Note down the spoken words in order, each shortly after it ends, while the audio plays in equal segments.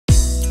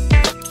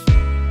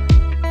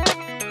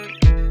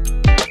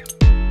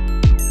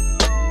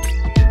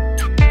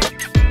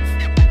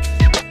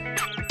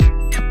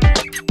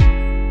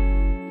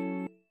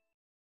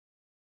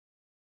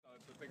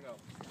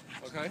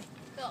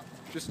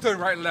Just turn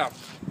right and left.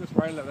 Just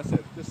right and left. That's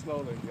it. Just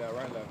slowly. Yeah,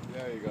 right and left.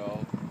 There you go.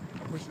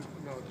 Push it.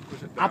 No,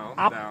 push it down.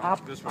 Up, down.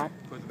 up, This way. up.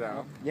 Push it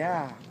down.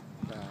 Yeah.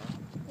 Down.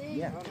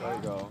 Yeah. There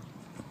you go.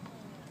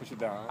 Push it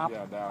down. Up,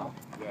 yeah, down. up.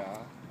 Yeah.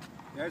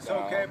 It's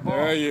Down. okay, boy.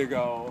 There you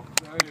go.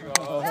 There you go.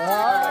 Oh. There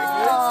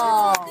you go.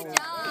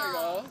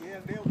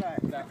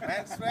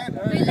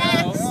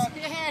 Relax.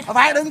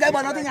 Phải đứng cái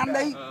bên đó tiếng Anh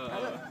đi.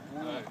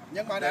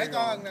 Nhưng mà để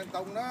cho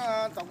Tùng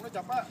nó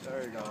chụp á.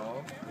 There you go.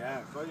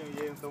 Dạ, có nhân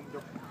viên Tùng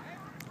chụp.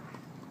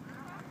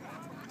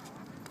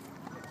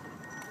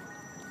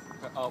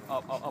 Up,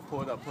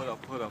 pull it up. Up.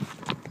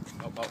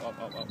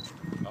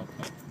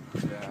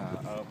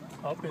 Yeah, up.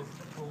 Up is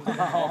Up,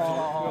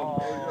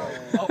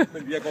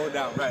 yeah, go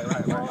down. Right. Go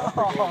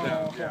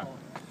down. Yeah.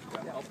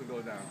 Up and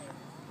go down.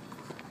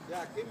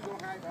 Dạ, kiếm cô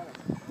hai phải là.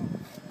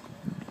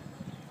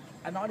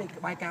 Anh nói đi,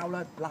 bay cao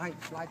lên, fly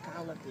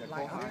cao lên, Yeah, fly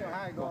go high.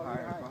 higher. Go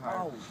higher.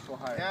 Go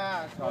higher.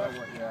 Yeah,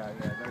 Yeah.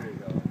 There you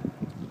go.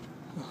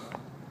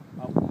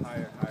 Up,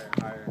 higher. Yeah.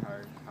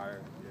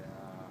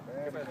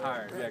 Keep it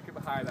higher. Yeah, keep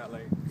it high that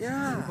lane.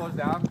 Yeah. If it goes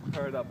down,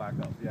 turn it up back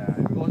up. Yeah.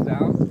 If it goes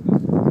down,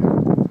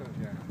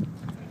 yeah.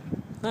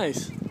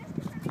 nice.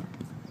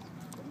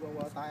 Cũng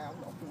qua tay ông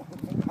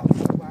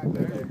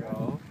There you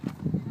go.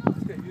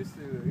 Just get used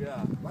to it.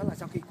 Yeah. Đó là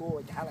sau khi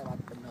cô trả lại bạn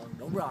bình thường.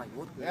 Đúng rồi.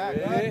 Good. Yeah,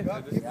 Yeah,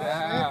 good.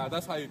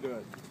 that's how you do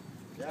it.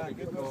 Yeah, You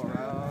good. go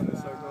around in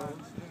circles.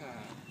 Yeah.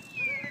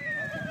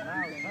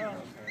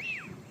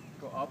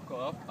 Okay. Go up.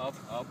 Okay.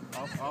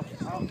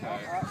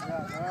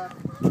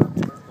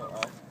 Go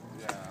up.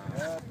 Yeah.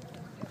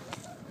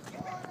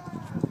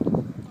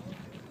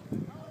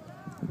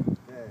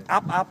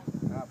 Up.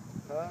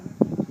 Turn.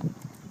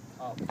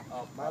 Up.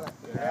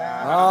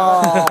 Yeah.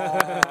 Oh.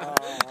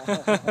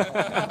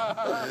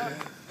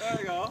 There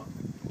you go.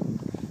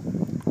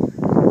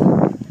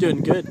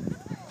 Doing good.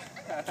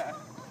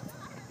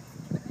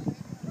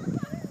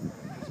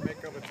 Just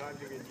make up a time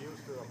you get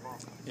used to the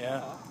pump.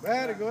 Yeah.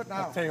 Very good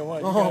now. Tell you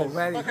what, you Oh, guys,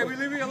 very Okay, good. we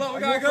leave you alone. We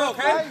gotta go,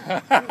 okay? We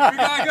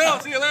gotta go.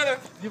 See you later.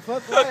 You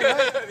first flight,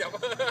 right?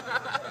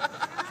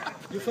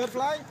 You first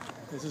flight?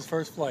 this is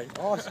first flight.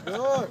 Oh, it's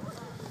good.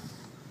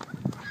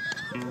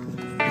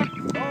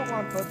 No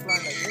one first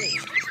flight like this.